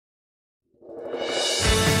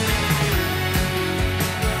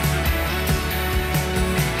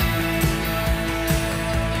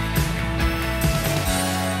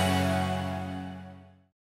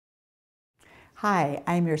Hi,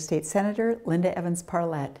 I'm your State Senator, Linda Evans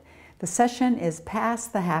Parlette. The session is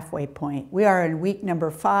past the halfway point. We are in week number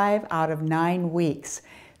 5 out of 9 weeks.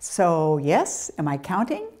 So yes, am I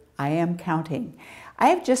counting? I am counting. I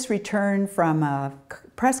have just returned from a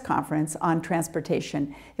press conference on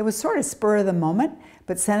transportation. It was sort of spur of the moment,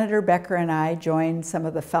 but Senator Becker and I joined some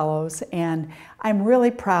of the fellows, and I'm really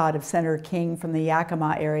proud of Senator King from the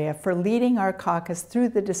Yakima area for leading our caucus through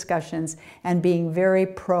the discussions and being very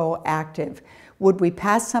proactive. Would we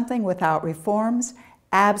pass something without reforms?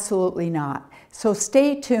 Absolutely not. So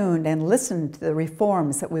stay tuned and listen to the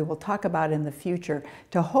reforms that we will talk about in the future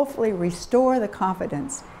to hopefully restore the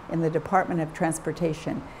confidence in the Department of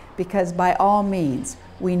Transportation, because by all means,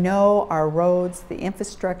 we know our roads, the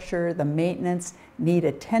infrastructure, the maintenance need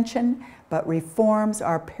attention, but reforms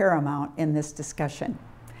are paramount in this discussion.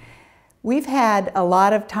 We've had a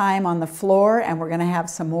lot of time on the floor, and we're going to have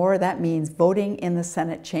some more. That means voting in the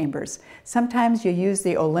Senate chambers. Sometimes you use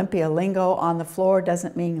the Olympia lingo. On the floor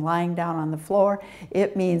doesn't mean lying down on the floor.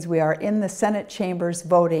 It means we are in the Senate chambers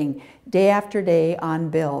voting day after day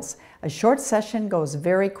on bills. A short session goes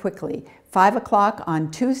very quickly. 5 o'clock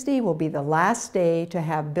on Tuesday will be the last day to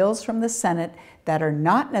have bills from the Senate that are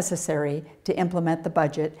not necessary to implement the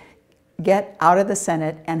budget get out of the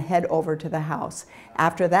Senate and head over to the House.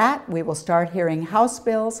 After that, we will start hearing House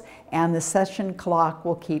bills, and the session clock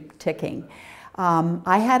will keep ticking.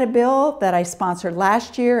 I had a bill that I sponsored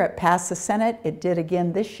last year. It passed the Senate. It did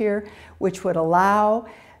again this year, which would allow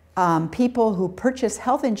people who purchase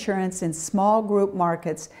health insurance in small group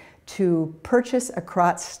markets to purchase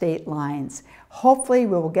across state lines. Hopefully,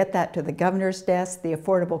 we will get that to the governor's desk. The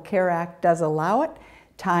Affordable Care Act does allow it.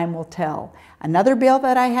 Time will tell. Another bill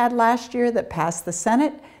that I had last year that passed the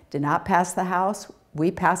Senate did not pass the House.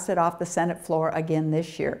 We passed it off the Senate floor again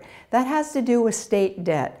this year. That has to do with state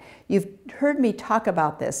debt. You've heard me talk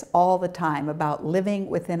about this all the time, about living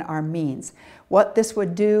within our means. What this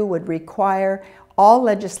would do would require all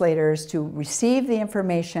legislators to receive the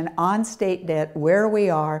information on state debt, where we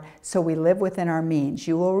are, so we live within our means.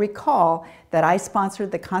 You will recall that I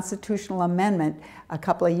sponsored the constitutional amendment a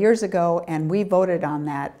couple of years ago, and we voted on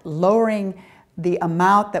that, lowering the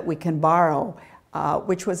amount that we can borrow,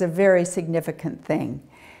 which was a very significant thing.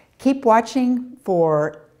 Keep watching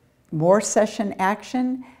for more session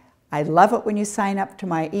action. I love it when you sign up to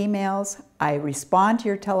my emails. I respond to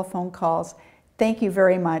your telephone calls. Thank you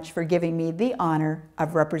very much for giving me the honor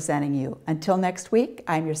of representing you. Until next week,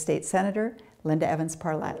 I'm your State Senator, Linda Evans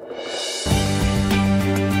Parlette.